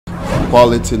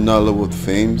quality Nollywood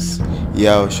films,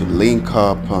 y'all should link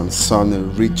up on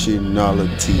SUNYRICHY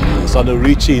NollyTV.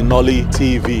 SUNYRICHY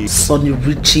NollyTV.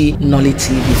 SUNYRICHY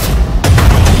NollyTV.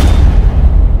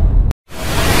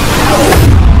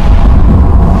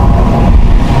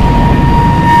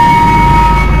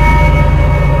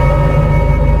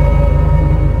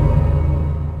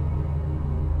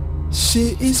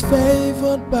 She is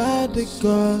favored by the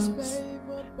gods,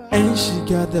 and she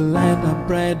got the land and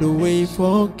pride away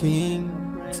for kings.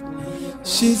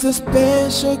 She's a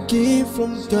special gift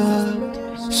from God.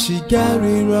 She got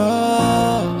it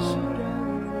all.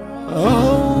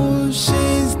 Oh,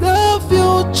 she's the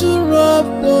future of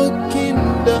the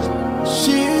kingdom.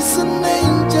 She's an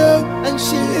angel, and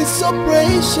she is so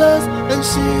precious, and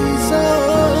she's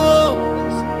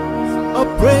a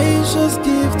precious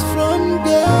gift from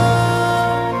God.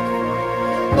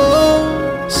 Oh,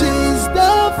 she's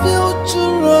the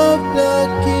future of the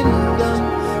kingdom.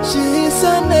 She's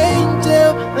an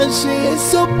angel, and she is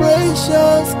so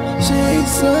precious.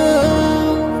 She's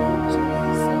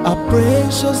a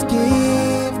precious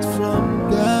gift from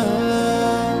God.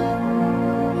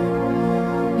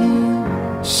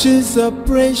 She's a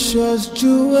precious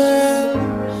jewel.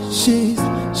 She's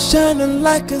shining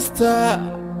like a star,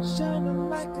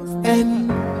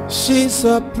 and she's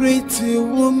a pretty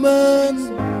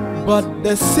woman. But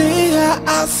they see her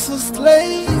as a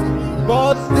slave,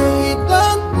 but they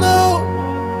don't know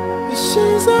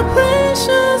she's a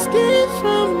precious gift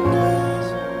from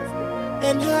God,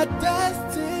 and her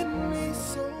destiny is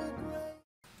so great.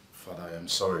 Father, I am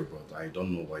sorry, but I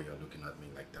don't know why you're looking at me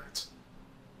like that.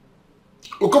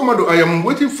 Okomado, I am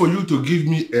waiting for you to give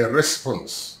me a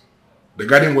response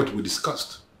regarding what we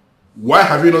discussed. Why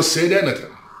have you not said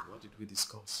anything? What did we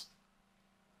discuss?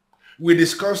 We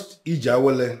discussed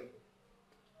Ijawele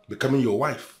becoming your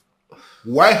wife.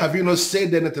 Why have you not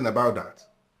said anything about that?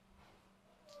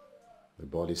 The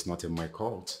ball is not in my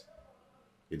court.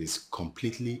 It is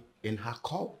completely in her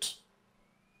court.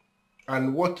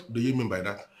 And what do you mean by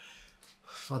that?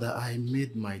 Father, I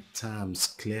made my terms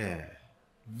clear,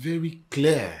 very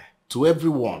clear to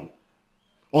everyone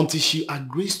until she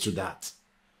agrees to that.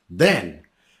 Then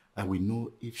I will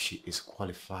know if she is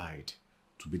qualified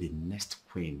to be the next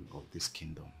queen of this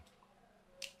kingdom.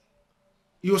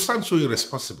 You sound so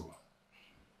irresponsible.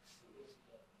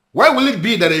 Why will it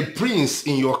be that a prince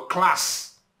in your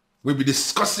class will be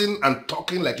discussing and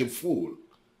talking like a fool?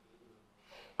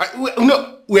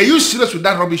 Were you serious with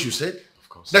that rubbish you said? Of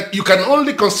course. That you can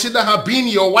only consider her being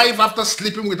your wife after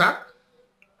sleeping with her?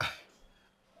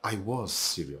 I was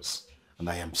serious, and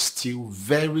I am still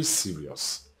very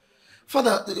serious.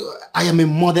 Father, I am a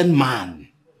modern man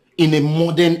in a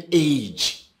modern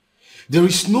age. There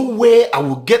is no way I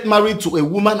will get married to a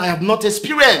woman I have not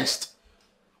experienced.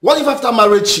 What if after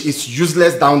marriage she is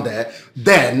useless down there?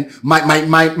 Then my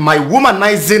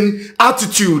womanizing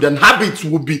attitude and habits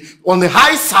will be on the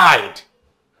high side.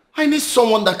 I need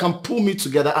someone that can pull me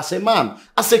together as a man,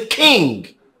 as a king.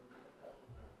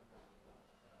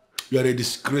 You are a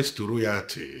disgrace to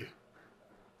royalty.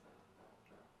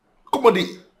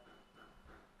 Komodi,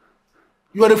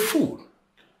 you are a fool.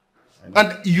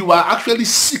 And you are actually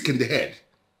sick in the head.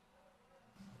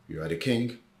 You are the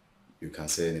king. You can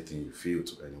say anything you feel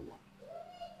to anyone.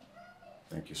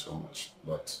 Thank you so much.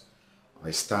 But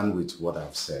I stand with what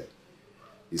I've said.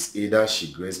 It's either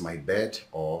she grazed my bed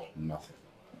or nothing.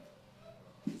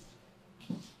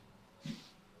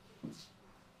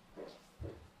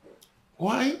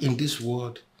 Why in this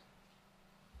world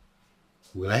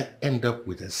will I end up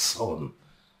with a son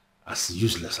as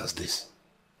useless as this?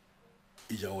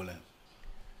 Ijawole,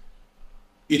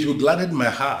 it will gladden my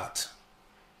heart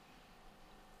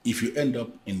if you end up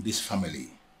in this family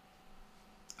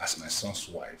as my son's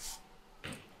wife.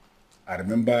 I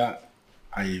remember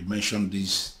I mentioned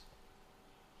this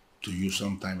to you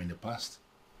sometime in the past.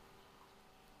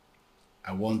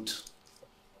 I want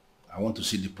to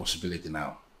see the possibility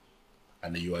now,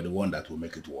 and you are the one that will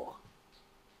make it work.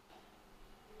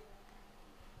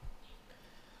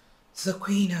 The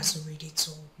Queen has already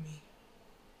told me,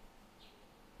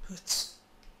 but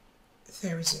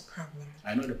there is a problem.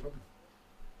 I know the problem.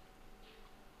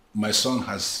 My son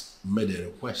has made a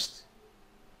request.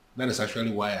 That is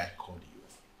actually why I called you.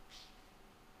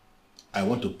 I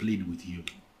want to plead with you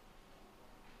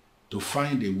to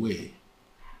find a way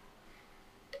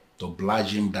to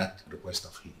oblige him that request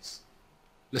of his.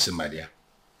 Listen, my dear,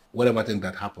 whatever thing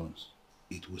that happens,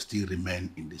 it will still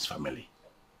remain in this family.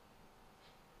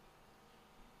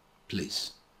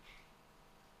 Please.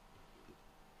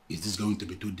 Is this going to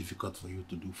be too difficult for you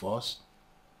to do for us?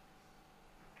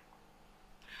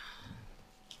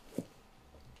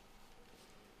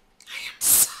 I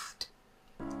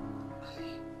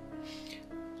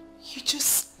He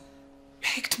just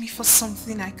begged me for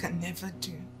something I can never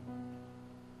do.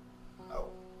 Oh.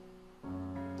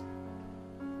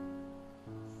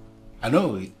 I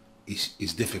know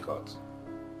it's difficult,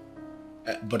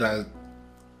 but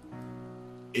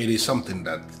it is something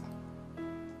that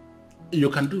you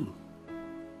can do.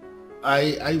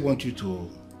 I want you to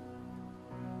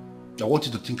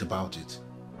think about it.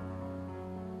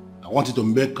 I want you to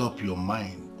make up your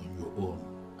mind on your own.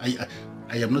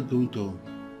 I am not going to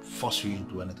force you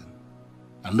into anything.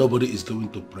 And nobody is going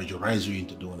to pressurize you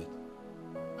into doing it.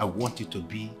 I want it to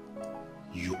be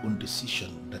your own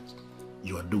decision that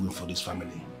you are doing for this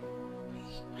family.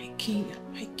 My king,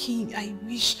 I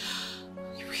wish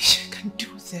I can do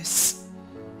this.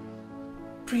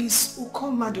 Prince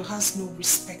Ukomadu has no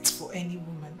respect for any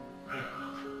woman.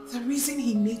 The reason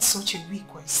he made such a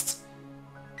request.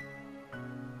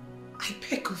 I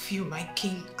beg of you, my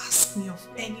king, ask me of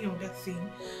any other thing.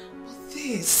 But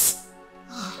this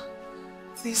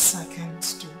I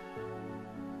can't do.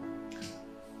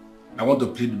 I want to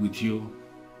plead with you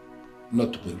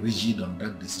not to be rigid on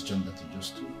that decision that you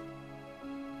just took.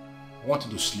 I want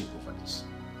you to sleep over this.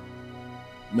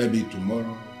 Maybe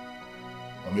tomorrow,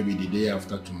 or maybe the day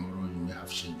after tomorrow, you may have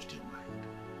changed your mind.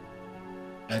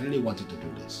 I really wanted to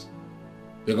do this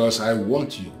because I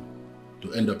want you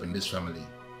to end up in this family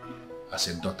as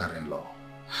a daughter-in-law.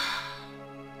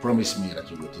 Promise me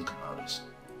that you will think about this.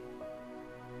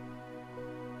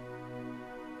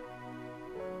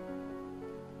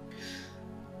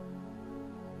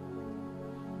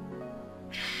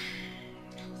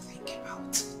 I'll think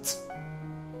about it.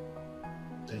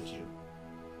 Thank you.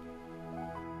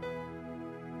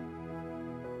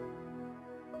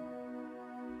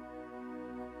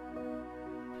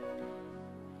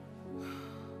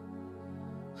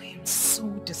 I am so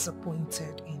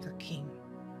disappointed in the king.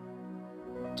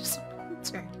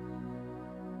 Disappointed.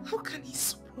 How can he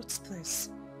support this?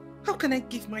 How can I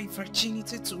give my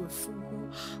virginity to a fool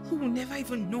who will never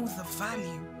even know the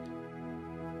value?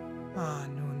 Ah,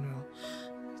 no.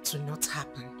 It will not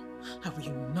happen. I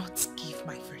will not give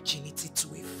my virginity to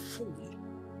a fool.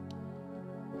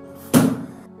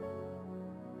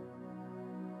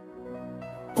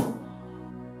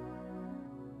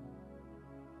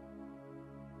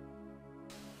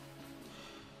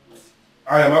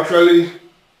 I am actually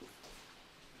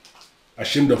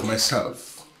ashamed of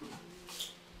myself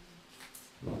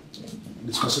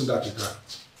discussing that with her.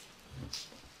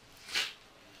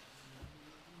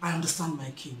 I understand,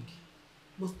 my king,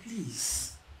 but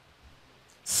please,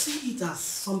 see it as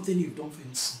something you've done for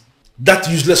your son. That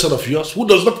useless son of yours who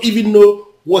does not even know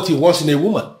what he wants in a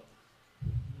woman.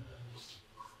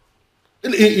 Do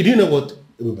you know what?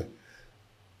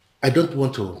 I don't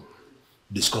want to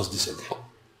discuss this again.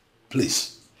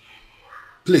 Please.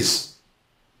 Please.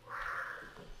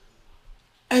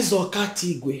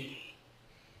 Ezokatigwe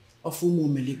of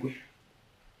Umumeligwe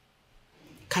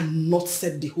cannot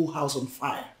set the whole house on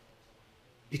fire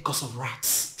because of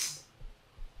rats.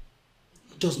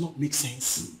 It does not make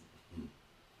sense.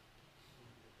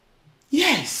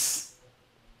 Yes.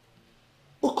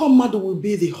 Okomadu will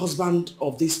be the husband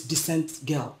of this decent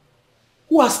girl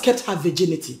who has kept her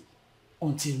virginity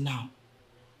until now.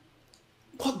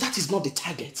 But that is not the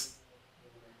target.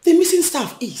 The missing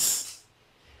staff is.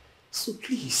 So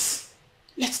please,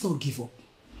 let's not give up.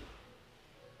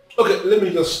 Okay, let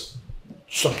me just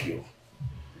stop you.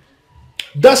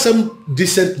 That's some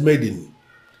decent maiden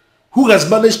who has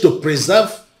managed to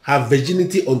preserve her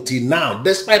virginity until now,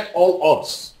 despite all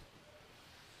odds.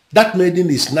 That maiden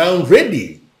is now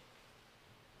ready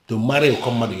to marry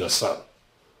Okomadu, your son.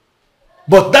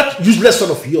 But that useless son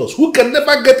of yours, who can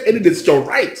never get any decision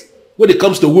right when it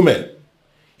comes to women,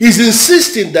 is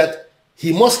insisting that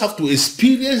he must have to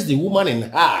experience the woman in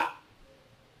her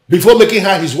before making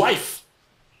her his wife.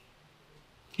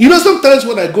 You know, sometimes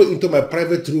when I go into my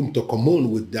private room to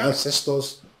commune with the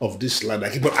ancestors of this land,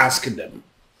 I keep on asking them,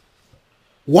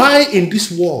 why in this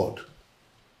world,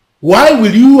 why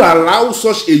will you allow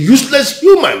such a useless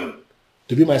human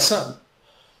to be my son?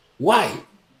 Why?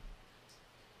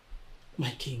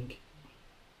 My king,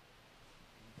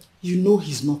 you know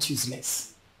he's not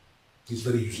useless. He's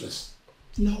very useless.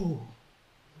 No.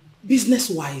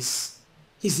 Business-wise,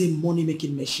 he's a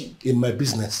money-making machine. In my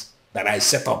business that I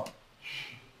set up.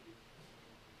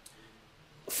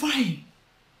 Fine.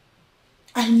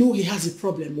 I know he has a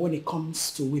problem when it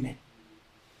comes to women.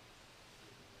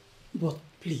 But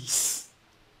please,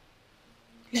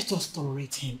 let us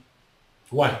tolerate him.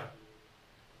 Why?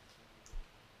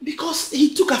 Because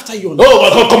he took after you. Oh, my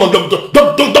God, come on,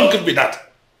 don't give me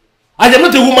that. I am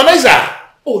not a womanizer.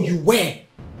 Oh, you were.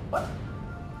 But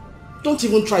don't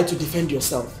even try to defend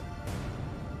yourself.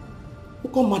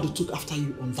 Okomadu took after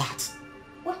you on that.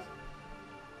 What?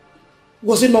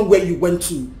 Was it not where you went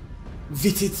to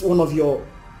visit one of your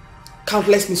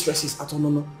countless mistresses at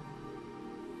Onono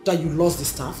that you lost the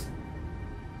staff?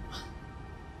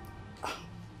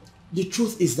 The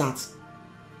truth is that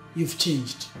you've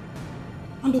changed.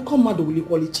 And Okomadu will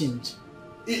equally change.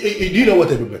 Do you know what,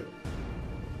 Ebele?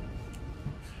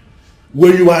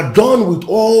 When you are done with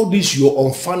all these your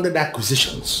unfounded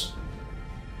accusations,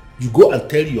 you go and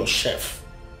tell your chef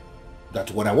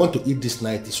that what I want to eat this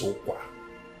night is okwa.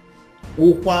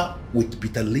 Okwa with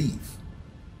bitter leaf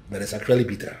that is actually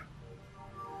bitter.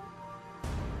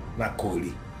 Not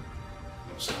koli.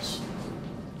 Nonsense.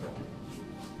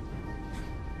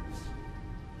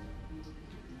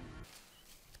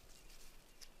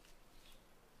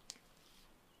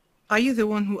 Are you the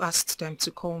one who asked them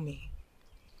to call me?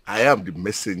 I am the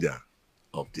messenger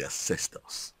of the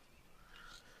ancestors.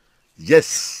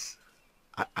 Yes,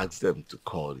 I asked them to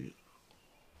call you.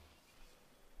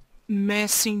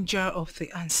 Messenger of the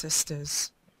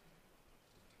ancestors.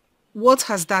 What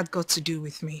has that got to do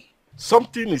with me?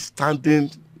 Something is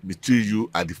standing between you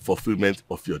and the fulfillment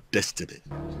of your destiny.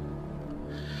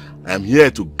 I am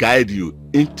here to guide you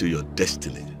into your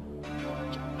destiny.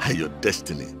 And your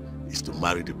destiny is to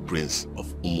marry the prince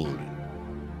of Umuri.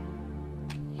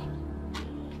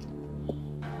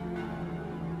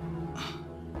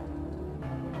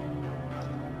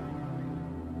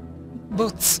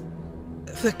 But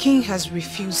the king has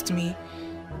refused me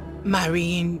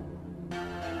marrying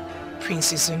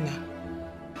Prince Ezeonu.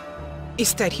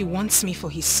 Instead, he wants me for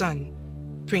his son,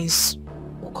 Prince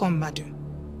Okomadu.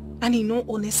 And in all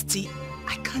honesty,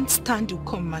 I can't stand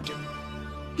Okomadu.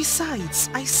 Besides,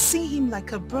 I see him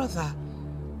like a brother.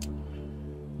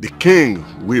 The king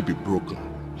will be broken.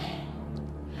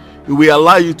 He will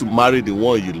allow you to marry the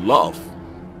one you love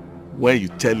when you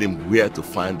tell him where to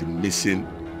find the missing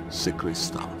sacred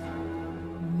staff.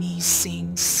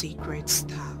 Missing sacred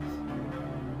staff.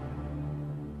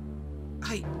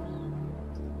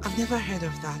 I've never heard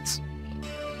of that.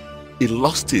 He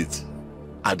lost it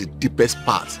at the deepest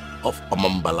part of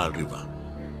Amambala River.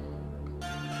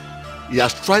 He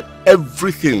has tried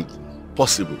everything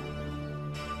possible.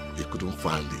 He couldn't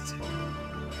find it.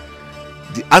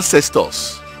 The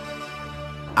ancestors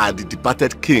and the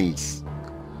departed kings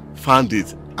found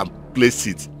it and placed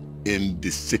it in the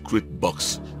sacred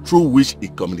box through which he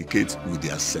communicates with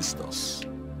the ancestors.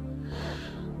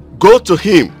 Go to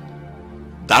him,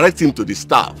 direct him to the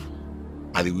staff,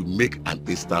 and he will make an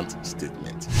instant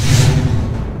statement.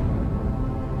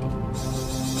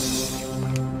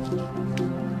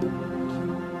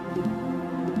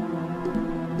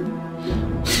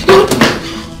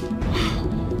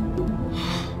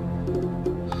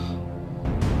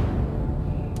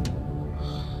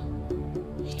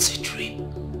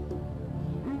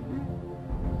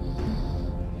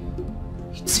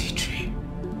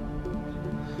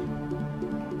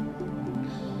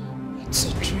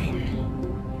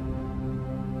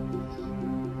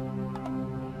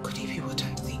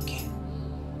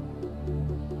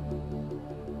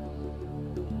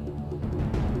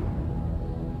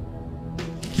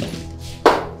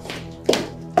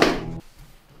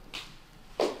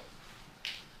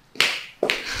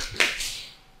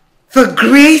 The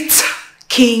great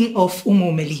king of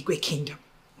Umomeligwe kingdom,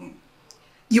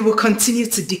 you will continue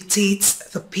to dictate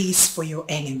the pace for your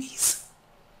enemies.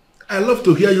 I love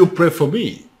to hear you pray for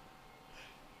me.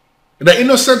 The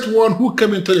innocent one who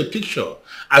came into the picture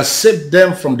and saved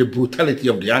them from the brutality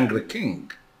of the angry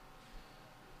king.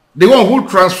 The one who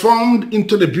transformed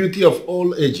into the beauty of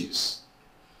all ages.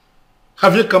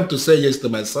 Have you come to say yes to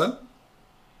my son?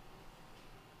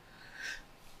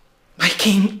 My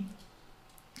king,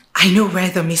 I know where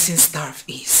the missing staff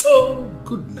is. Oh,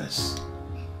 goodness.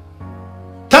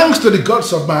 Thanks to the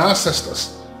gods of my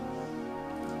ancestors.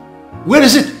 Where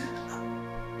is it?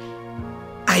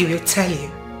 I will tell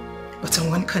you, but on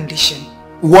one condition.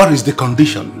 What is the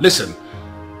condition? Listen,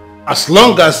 as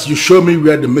long as you show me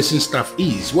where the missing staff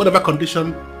is, whatever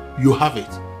condition, you have it.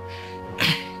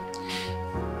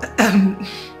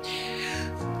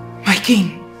 My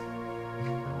king,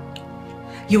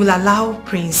 you will allow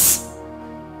Prince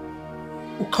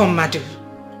Ukomadu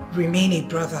remain a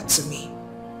brother to me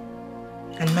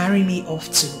and marry me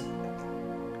off to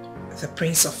the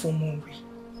Prince of Umuri.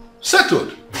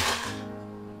 Settled.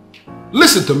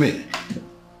 Listen to me.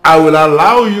 I will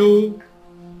allow you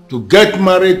to get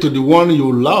married to the one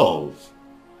you love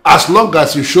as long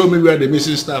as you show me where the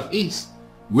missing staff is.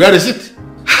 Where is it?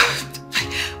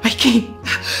 My king.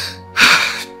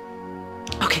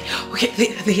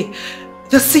 Okay,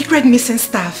 the secret missing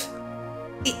staff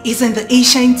is in the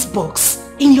ancient box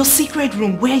In your secret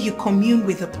room where you commune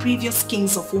with the previous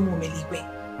kings of Umumeligwe.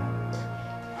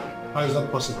 How is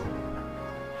that possible?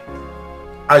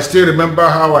 I still remember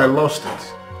how I lost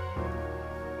it.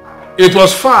 It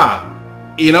was far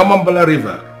in Amambala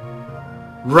River,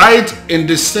 right in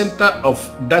the center of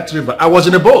that river. I was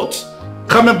in a boat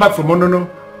coming back from Onono,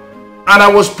 and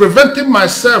I was preventing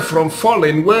myself from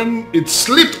falling when it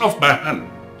slipped off my hand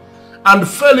and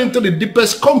fell into the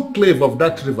deepest conclave of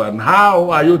that river. And how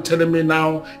are you telling me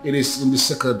now it is in the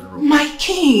secret room? My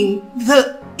king,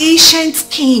 the ancient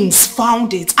kings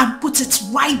found it and put it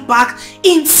right back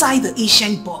inside the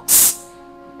ancient box.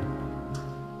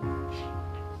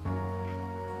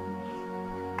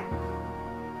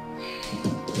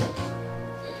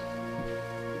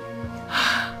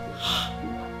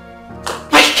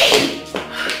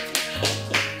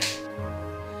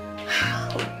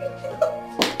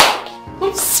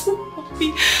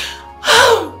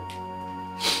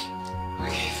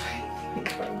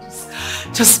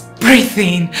 Just breathe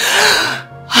in,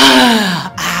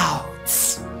 out.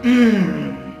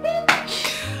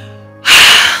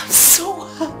 I'm so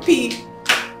happy.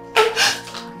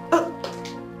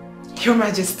 Your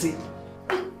Majesty.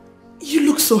 You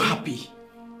look so happy.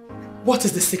 What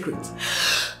is the secret?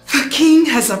 The king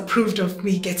has approved of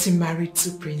me getting married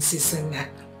to Princess Anna.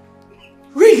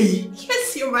 Really?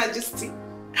 Yes, Your Majesty.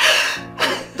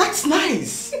 That's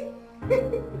nice.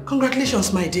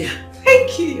 Congratulations, my dear.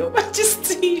 Thank you, Your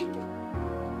Majesty.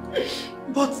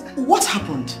 But what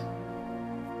happened?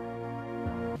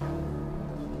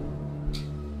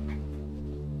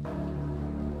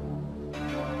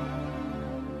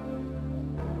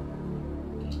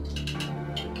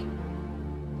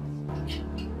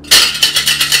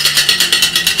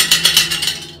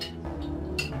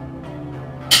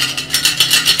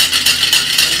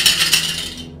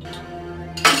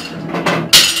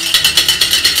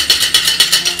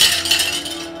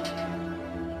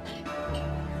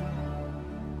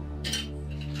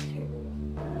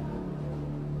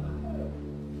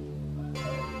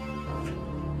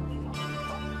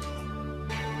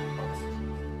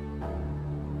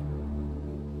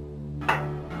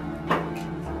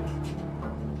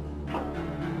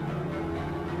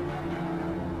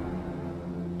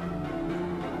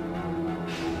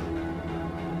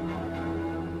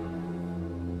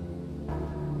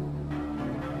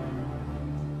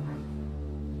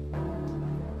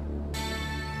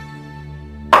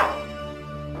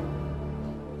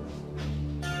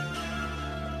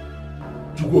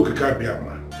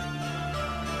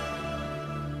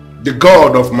 The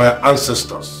God of my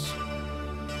ancestors,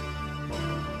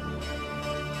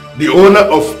 the owner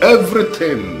of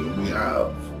everything we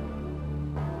have,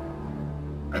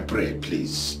 I pray,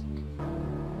 please,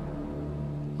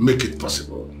 make it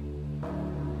possible.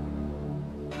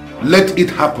 Let it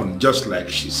happen just like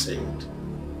she said.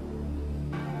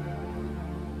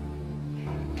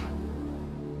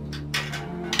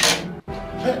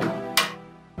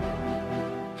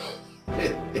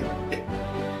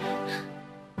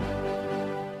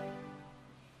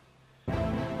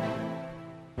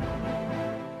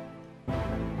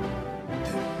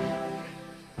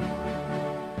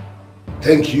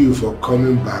 Thank you for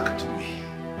coming back to me.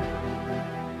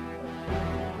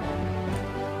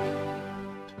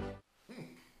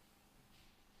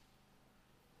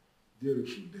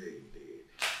 Beautiful day indeed.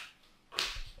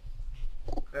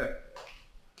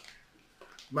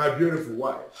 My beautiful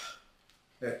wife.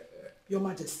 Your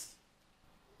Majesty,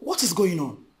 what is going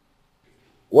on?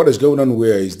 What is going on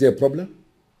where? Is there a problem?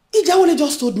 Ijawole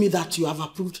just told me that you have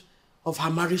approved of her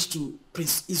marriage to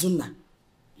Prince Izunna.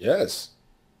 Yes.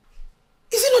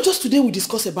 Is it not just today we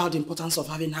discussed about the importance of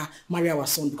having her marry our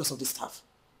son because of the staff?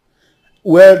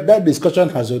 Well, that discussion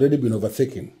has already been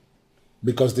overtaken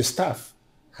because the staff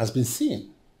has been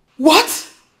seen. What?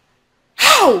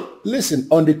 How? Listen,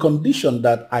 on the condition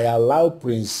that I allow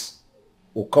Prince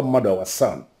Okomado, our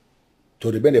son,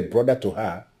 to remain a brother to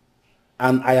her,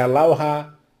 and I allow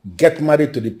her get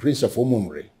married to the Prince of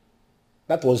Umumri.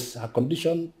 That was her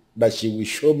condition, that she will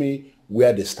show me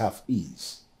where the staff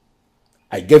is.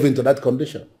 I gave in to that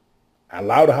condition. I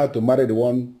allowed her to marry the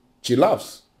one she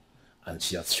loves. And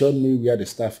she has shown me where the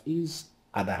staff is,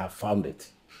 and I have found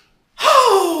it.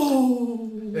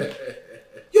 Oh!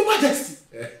 Your Majesty,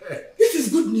 this is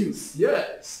good news.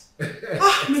 Yes. May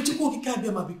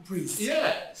Chukwokika be praised.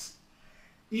 Yes.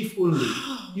 If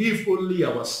only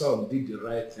our son did the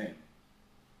right thing,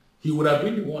 he would have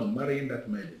been the one marrying that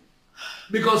maiden.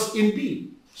 Because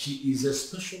indeed, she is a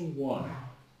special one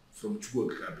from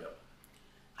Chukwokika.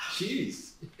 She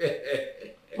is.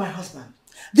 My husband,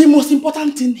 the most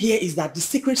important thing here is that the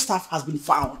secret staff has been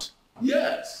found.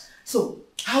 Yes. So,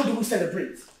 how do we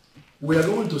celebrate? We are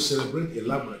going to celebrate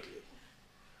elaborately.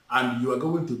 And you are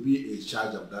going to be in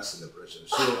charge of that celebration.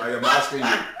 So I am asking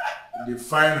you,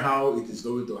 define how it is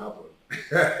going to happen.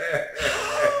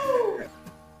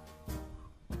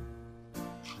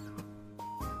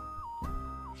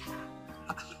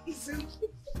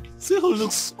 See how he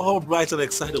looks all bright and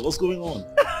excited. What's going on?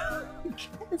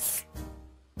 Yes.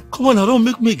 Come on now, don't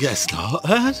make me guess now.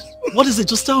 What is it?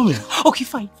 Just tell me. Okay,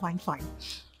 fine.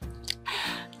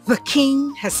 The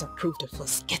king has approved of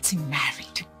us getting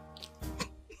married.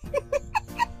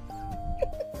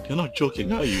 You're not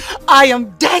joking, are you? I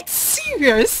am dead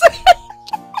serious.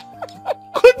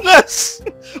 Goodness!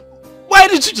 Why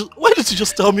did you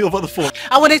just tell me over the phone?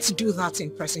 I wanted to do that in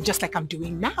person, just like I'm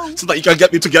doing now. So that you can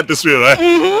get me to get this way, right?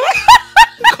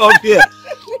 Mm-hmm. Come here.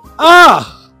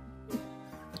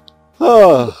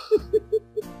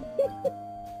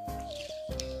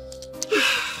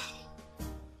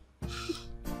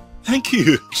 Thank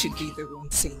you. I should be the one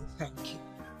saying thank you.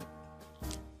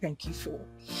 Thank you for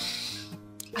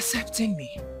accepting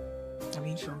me. I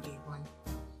mean, from day one.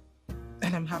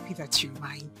 And I'm happy that you're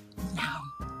mine now.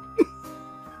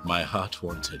 My heart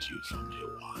wanted you from day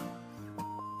one.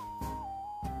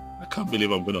 I can't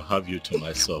believe I'm going to have you to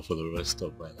myself for the rest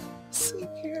of my life. Same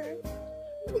here.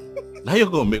 Now you're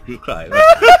going to make me cry.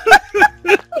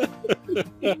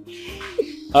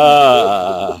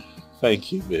 Right?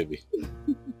 Thank you, baby.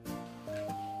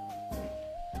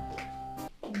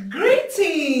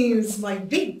 Greetings, my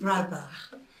big brother.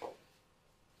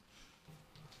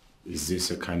 Is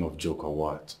this a kind of joke or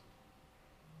what?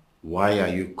 Why are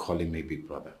you calling me big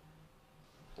brother?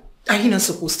 Are you not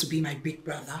supposed to be my big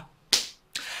brother?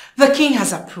 The king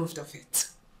has approved of it.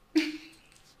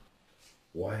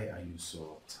 Why are you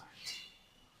so uptight?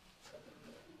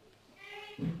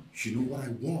 You know what I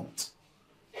want?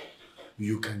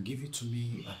 You can give it to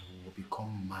me and we will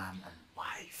become man and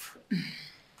wife.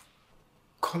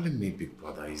 Calling me big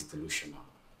brother is delusional,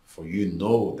 for you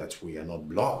know that we are not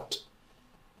blood.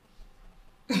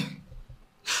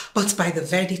 But by the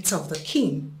verdict of the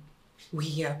king,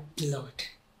 we are blood.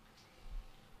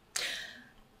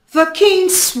 The king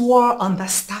swore on the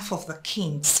staff of the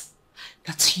kings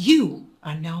that you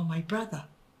are now my brother.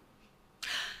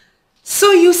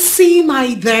 So you see,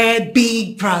 my dear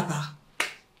big brother,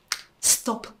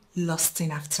 stop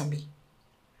lusting after me,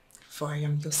 for I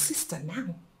am your sister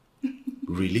now.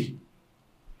 Really?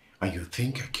 And you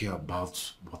think I care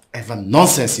about whatever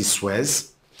nonsense he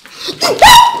swears? Stop!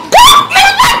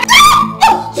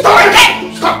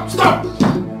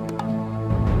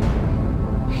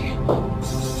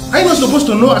 Are you not supposed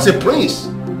to know as a prince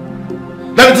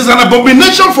that it is an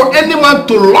abomination for any man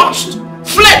to lust,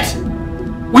 flirt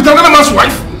with another man's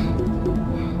wife?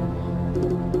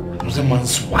 Another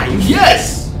man's wife?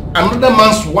 Yes! Another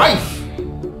man's wife.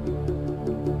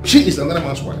 She is another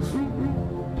man's wife.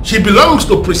 She belongs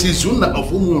to Princess Zuna of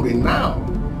Umuri now.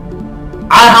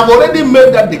 I have already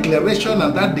made that declaration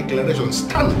and that declaration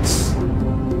stands.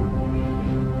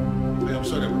 I am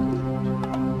sorry about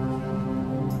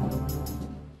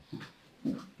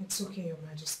that. It's okay, Your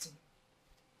Majesty.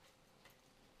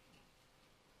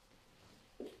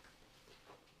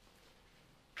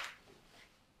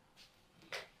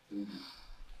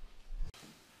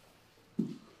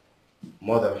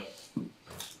 Mother,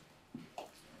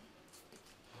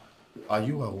 are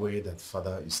you aware that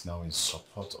father is now in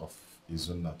support of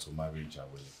Izuna to marry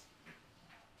Jawele?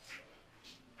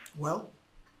 Well,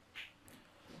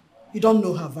 you don't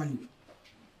know her value.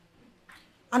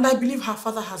 And I believe her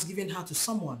father has given her to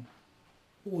someone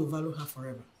who will value her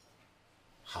forever.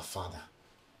 Her father?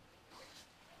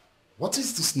 What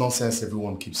is this nonsense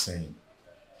everyone keeps saying?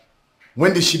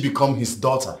 When did she become his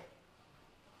daughter?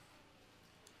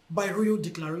 By royal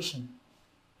declaration,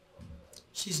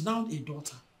 she's now a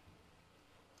daughter.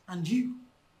 And you,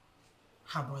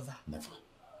 her brother. Never.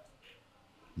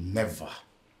 Never.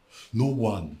 No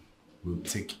one will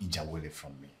take Ijawele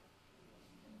from me.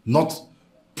 Not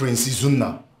Prince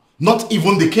Izuna. Not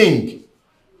even the king.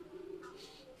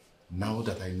 Now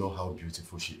that I know how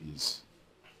beautiful she is,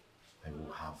 I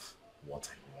will have what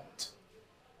I want.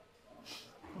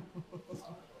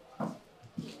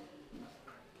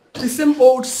 The same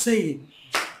old saying,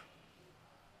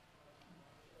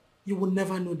 you will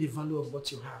never know the value of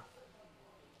what you have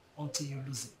until you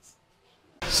lose it.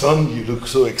 Son, you look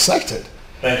so excited.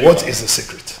 What is the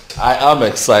secret? I am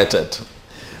excited.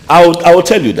 I will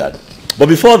tell you that. But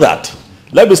before that,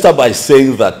 let me start by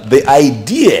saying that the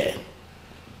idea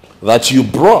that you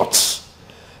brought,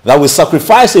 that we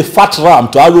sacrifice a fat ram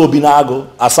to Aru Obinago,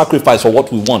 a sacrifice for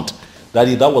what we want,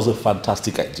 that was a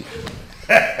fantastic idea.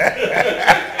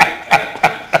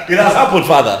 It has happened,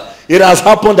 Father. It has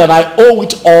happened and I owe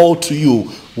it all to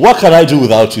you. What can I do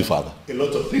without you, Father? A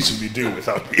lot of things you'll be doing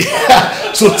without me.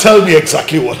 So tell me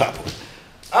exactly what happened.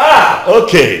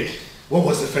 Okay. What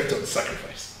was the effect of the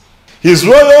sacrifice? His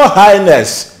Royal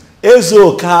Highness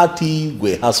UGEZU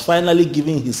J has finally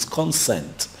given his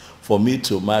consent for me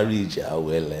to marry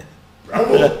Jawele.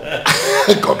 Bravo.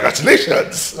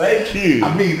 Congratulations. Thank you.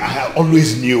 I mean, I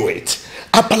always knew it.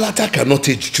 Apalata cannot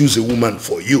choose a woman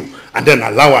for you and then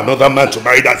allow another man to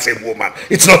marry that same woman.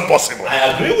 It's not possible.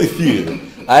 I agree with you.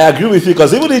 I agree with you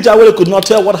because even Jawele could not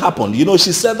tell what happened. You know,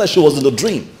 she said that she was in a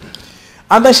dream.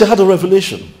 And then she had a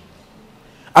revelation.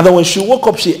 And then when she woke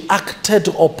up, she acted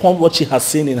upon what she had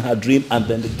seen in her dream, and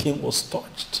then the king was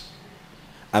touched.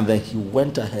 And then he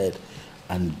went ahead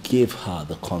and gave her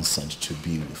the consent to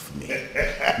be with me.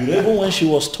 You know, even when she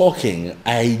was talking,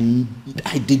 I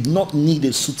did not need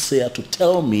a soothsayer to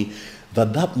tell me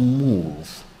that that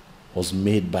move was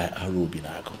made by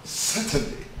Arubinago.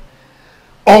 Certainly.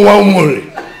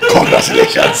 Onwamuri,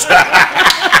 congratulations.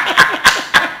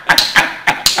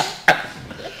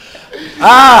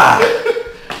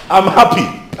 I'm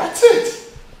happy. That's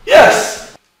it.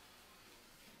 Yes.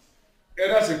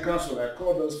 Elders in council, I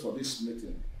called us for this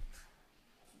meeting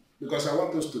because I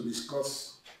want us to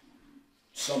discuss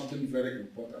something very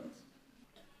important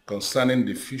concerning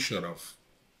the future of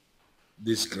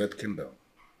this great kingdom.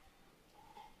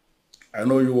 I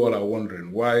know you all are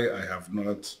wondering why I have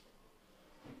not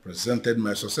presented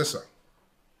my successor.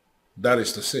 That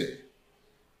is to say,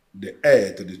 the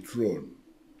heir to the throne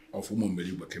of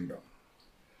Umumbeliba Kingdom.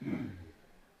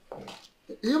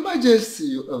 Your Majesty,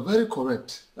 you are very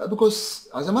correct. Because,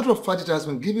 as a matter of fact, it has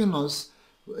been giving us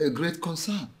a great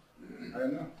concern. I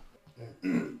know.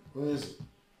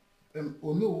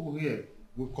 Onu here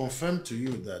will confirm to you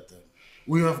that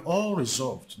we have all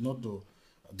resolved not to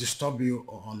disturb you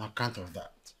on account of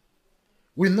that.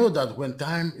 We know that when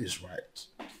time is right,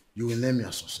 you will name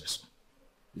your successor.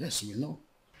 Yes, we know.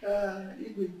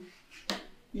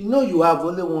 You know you have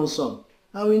only one son,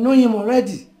 and we know him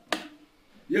already.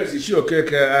 Yes, it's okay.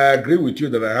 I agree with you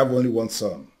that I have only one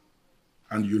son,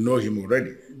 and you know him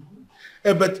already.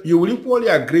 But you will equally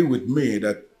agree with me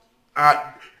that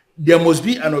there must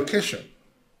be an occasion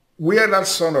where that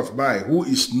son of mine, who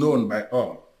is known by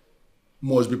all,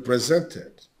 must be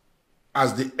presented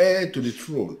as the heir to the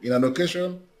throne in an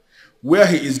occasion where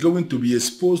he is going to be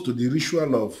exposed to the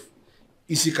ritual of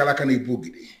Isikalakani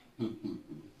Bogidi.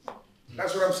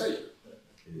 That's what I'm saying.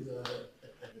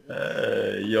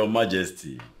 Your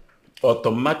Majesty,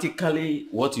 automatically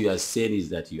what you are saying is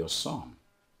that your son,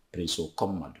 Prince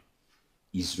Okomadu,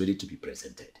 is ready to be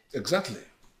presented. Exactly.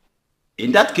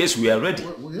 In that case, we are ready.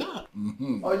 We are.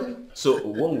 So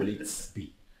when will it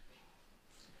be?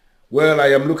 Well, I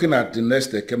am looking at the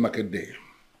next Eke Market Day.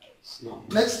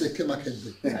 Next Eke Market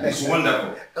Day. It's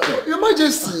wonderful. Your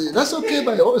Majesty, that's okay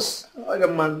by us.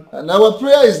 And our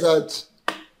prayer is that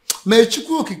may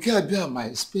Chukwu Okike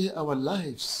Abiama spare our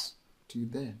lives to you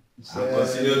then. And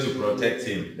continue to protect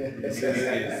him.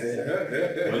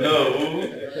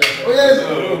 Oh yes.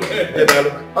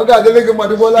 Okay, they make a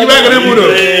money.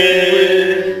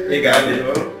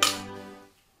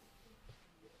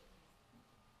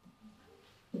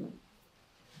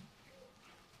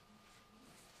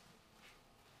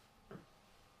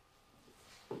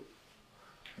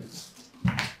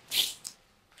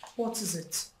 What is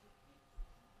it?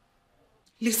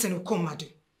 Listen, Okomadu.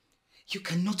 You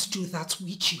cannot do that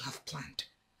which you have planned.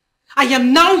 I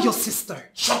am now your sister.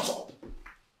 Shut up!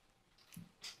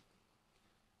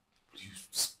 You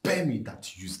spare me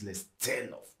that useless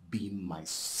tale of being my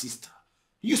sister.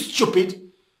 You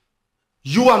stupid!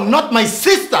 You are not my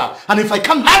sister, and if I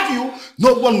can't have you,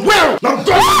 no one will! Now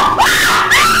go!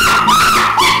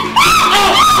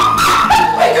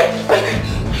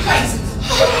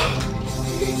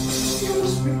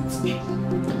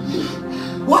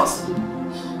 What?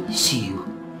 See you.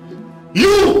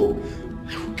 You!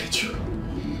 I will get you.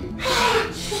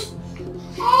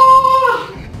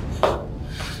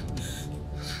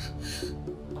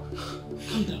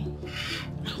 Calm down.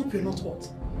 I hope you're not hot.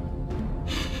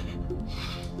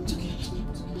 It's okay.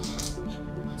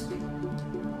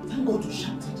 Thank God you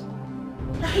shouted.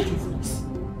 I heard your voice.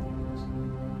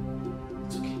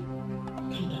 It's okay.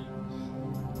 Calm down.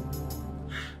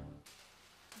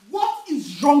 What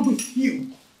is wrong with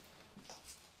you?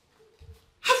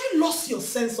 Have you lost your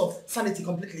sense of sanity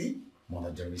completely?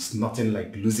 Mother, there is nothing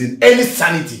like losing any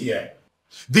sanity here.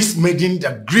 This maiden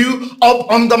that grew up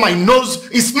under my nose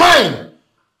is mine.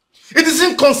 It is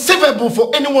inconceivable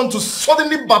for anyone to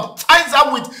suddenly baptize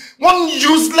her with one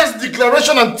useless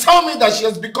declaration and tell me that she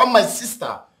has become my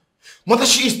sister. Mother,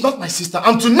 she is not my sister.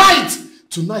 And tonight,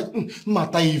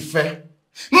 Mata Ife.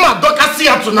 Madoka see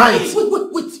her tonight.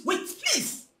 Wait,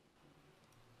 please.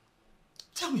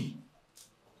 Tell me,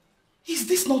 is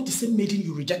this not the same maiden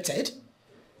you rejected?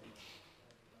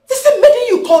 The same maiden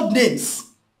you called names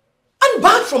and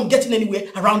barred from getting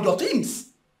anywhere around your things?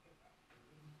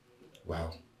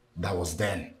 Well, that was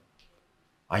then.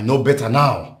 I know better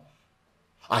now.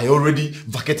 I already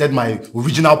vacated my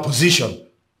original position.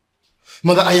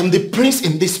 Mother, I am the prince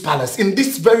in this palace. In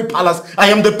this very palace, I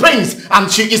am the prince and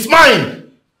she is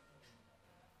mine.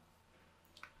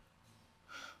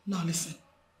 Now listen.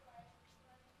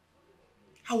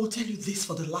 I will tell you this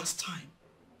for the last time.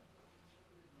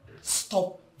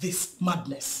 Stop this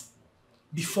madness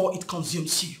before it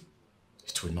consumes you.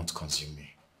 It will not consume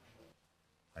me.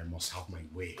 I must have my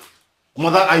way.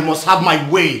 Mother, I must have my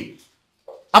way.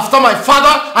 After my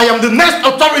father, I am the next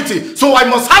authority, so I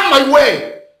must have my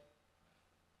way.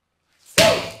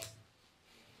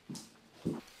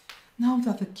 Now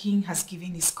that the king has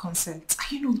given his consent,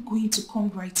 are you not going to come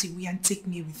right away and take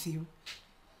me with you?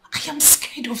 I am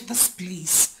scared of this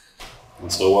place.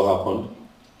 And so what happened?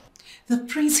 The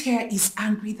prince here is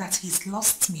angry that he's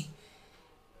lost me.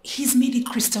 He's made it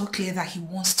crystal clear that he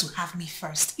wants to have me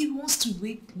first. He wants to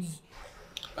rape me.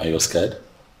 Are you scared?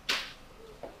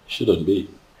 Shouldn't be.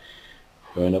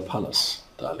 You're in a palace,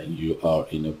 darling. You are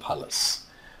in a palace.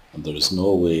 And there is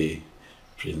no way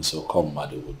Prince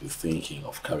Okomadu would be thinking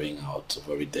of carrying out a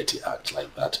very dirty act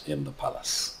like that in the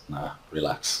palace. Nah,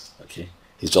 relax, okay?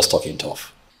 He's just talking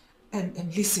tough. And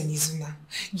listen, Izuna,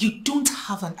 you don't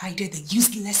have an idea the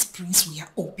useless prince we are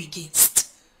up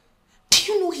against.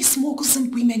 Do you know he smuggles some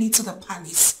women into the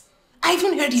palace? I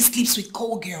even heard he sleeps with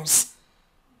call girls.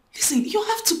 Listen, you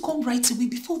have to come right away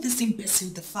before this imbecile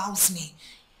defiles me.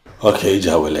 Okay,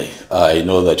 Jawele, I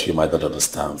know that you might not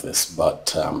understand this,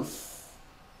 but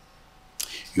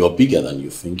you're bigger than you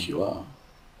think you are.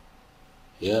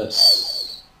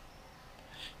 Yes.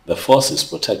 The force is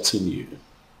protecting you.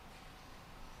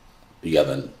 Bigger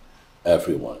than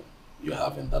everyone you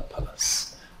have in that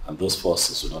palace. And those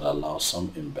forces will not allow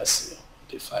some imbecile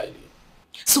to defile you.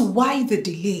 So why the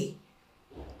delay?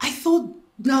 I thought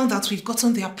now that we've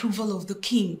gotten the approval of the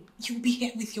king, you'll be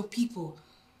here with your people.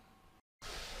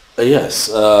 Yes,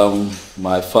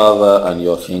 my father and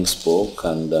your king spoke,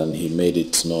 and then he made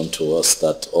it known to us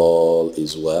that all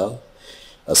is well.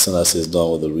 As soon as he's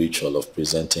done with the ritual of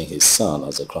presenting his son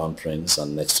as a crown prince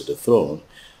and next to the throne,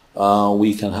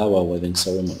 we can have our wedding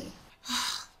ceremony.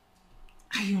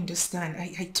 I understand,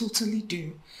 I totally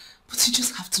do. But you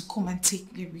just have to come and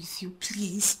take me with you,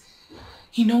 please.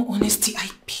 In all honesty, I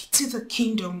pity the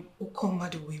kingdom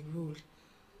Okomadu will rule.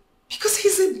 Because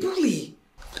he's a bully.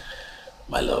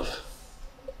 My love,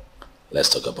 let's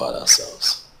talk about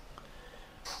ourselves.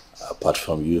 Apart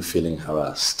from you feeling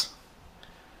harassed,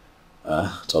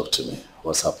 talk to me.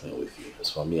 What's happening with you? As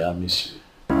for me, I miss you.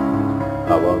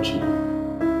 How about you?